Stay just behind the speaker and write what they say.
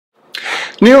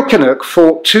Neil Kinnock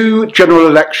fought 2 general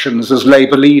elections as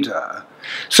Labour leader,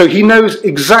 so he knows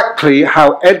exactly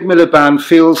how Ed Miliband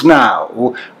feels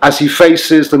now as he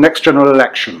faces the next general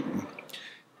election.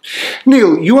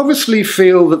 Neil, you obviously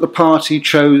feel that the party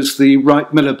chose the right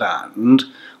Miliband.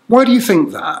 Why do you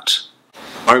think that?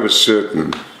 I was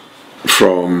certain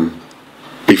from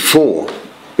before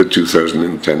the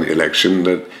 2010 election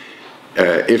that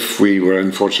if we were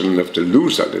unfortunate enough to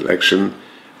lose that election,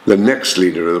 the next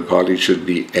leader of the party should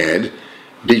be Ed,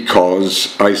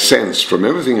 because I sensed from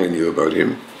everything I knew about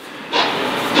him,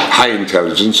 high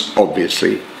intelligence,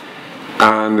 obviously,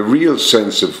 and a real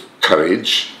sense of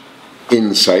courage,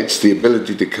 insights, the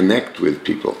ability to connect with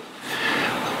people.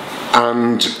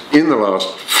 And in the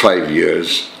last 5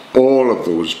 years, all of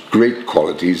those great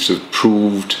qualities have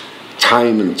proved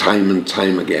time and time and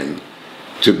time again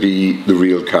to be the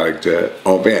real character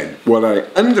of Ed. What I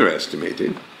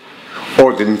underestimated,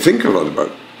 or didn't think a lot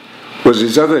about, was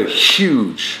his other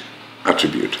huge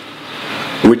attribute,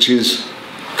 which is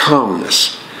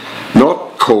calmness.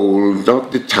 Not cold,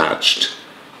 not detached,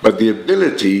 but the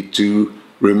ability to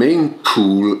remain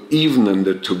cool even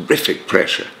under terrific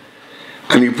pressure.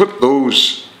 And you put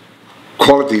those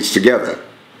qualities together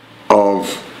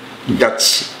of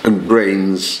guts and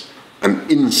brains and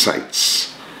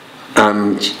insights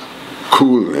and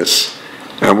coolness,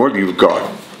 and what you've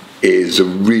got is a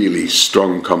really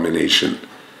strong combination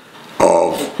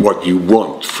of what you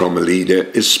want from a leader,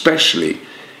 especially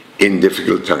in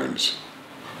difficult times.